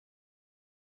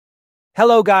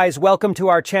Hello guys, welcome to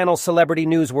our channel Celebrity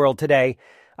News World. Today,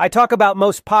 I talk about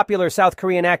most popular South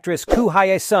Korean actress Koo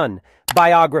Hye-sun,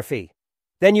 biography.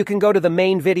 Then you can go to the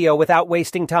main video without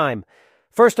wasting time.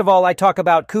 First of all, I talk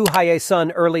about Koo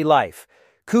Hye-sun early life.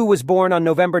 Koo was born on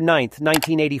November 9th,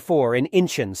 1984 in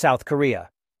Incheon, South Korea.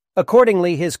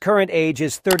 Accordingly, his current age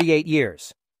is 38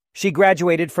 years. She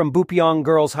graduated from Bupyeong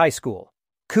Girls High School.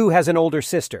 Koo has an older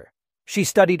sister. She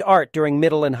studied art during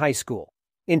middle and high school.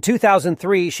 In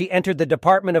 2003, she entered the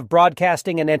Department of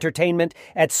Broadcasting and Entertainment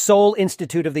at Seoul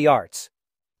Institute of the Arts.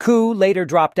 Koo later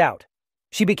dropped out.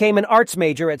 She became an arts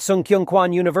major at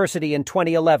Sungkyunkwan University in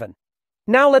 2011.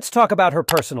 Now let's talk about her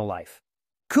personal life.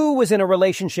 Koo was in a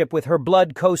relationship with her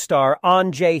blood co-star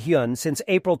Ahn Jae-hyun since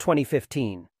April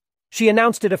 2015. She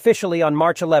announced it officially on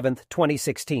March 11,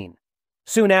 2016.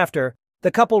 Soon after,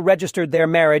 the couple registered their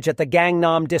marriage at the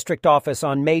Gangnam District Office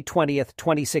on May 20,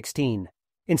 2016.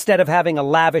 Instead of having a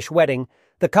lavish wedding,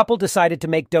 the couple decided to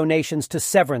make donations to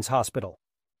Severance Hospital.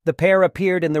 The pair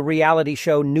appeared in the reality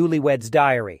show Newlywed's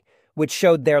Diary, which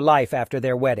showed their life after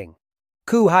their wedding.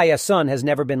 Koo Hye-sun has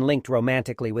never been linked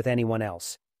romantically with anyone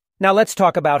else. Now let's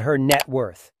talk about her net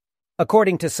worth.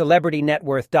 According to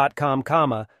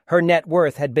CelebrityNetWorth.com, her net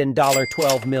worth had been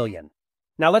 $12 million.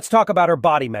 Now let's talk about her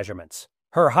body measurements.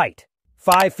 Her height,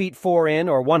 5 feet 4 in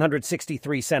or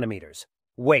 163 centimeters.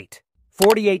 Weight,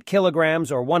 48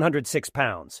 kilograms or 106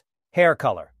 pounds. Hair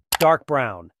color, dark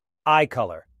brown. Eye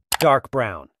color, dark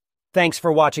brown. Thanks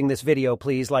for watching this video.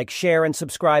 Please like, share, and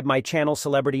subscribe my channel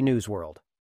Celebrity News World.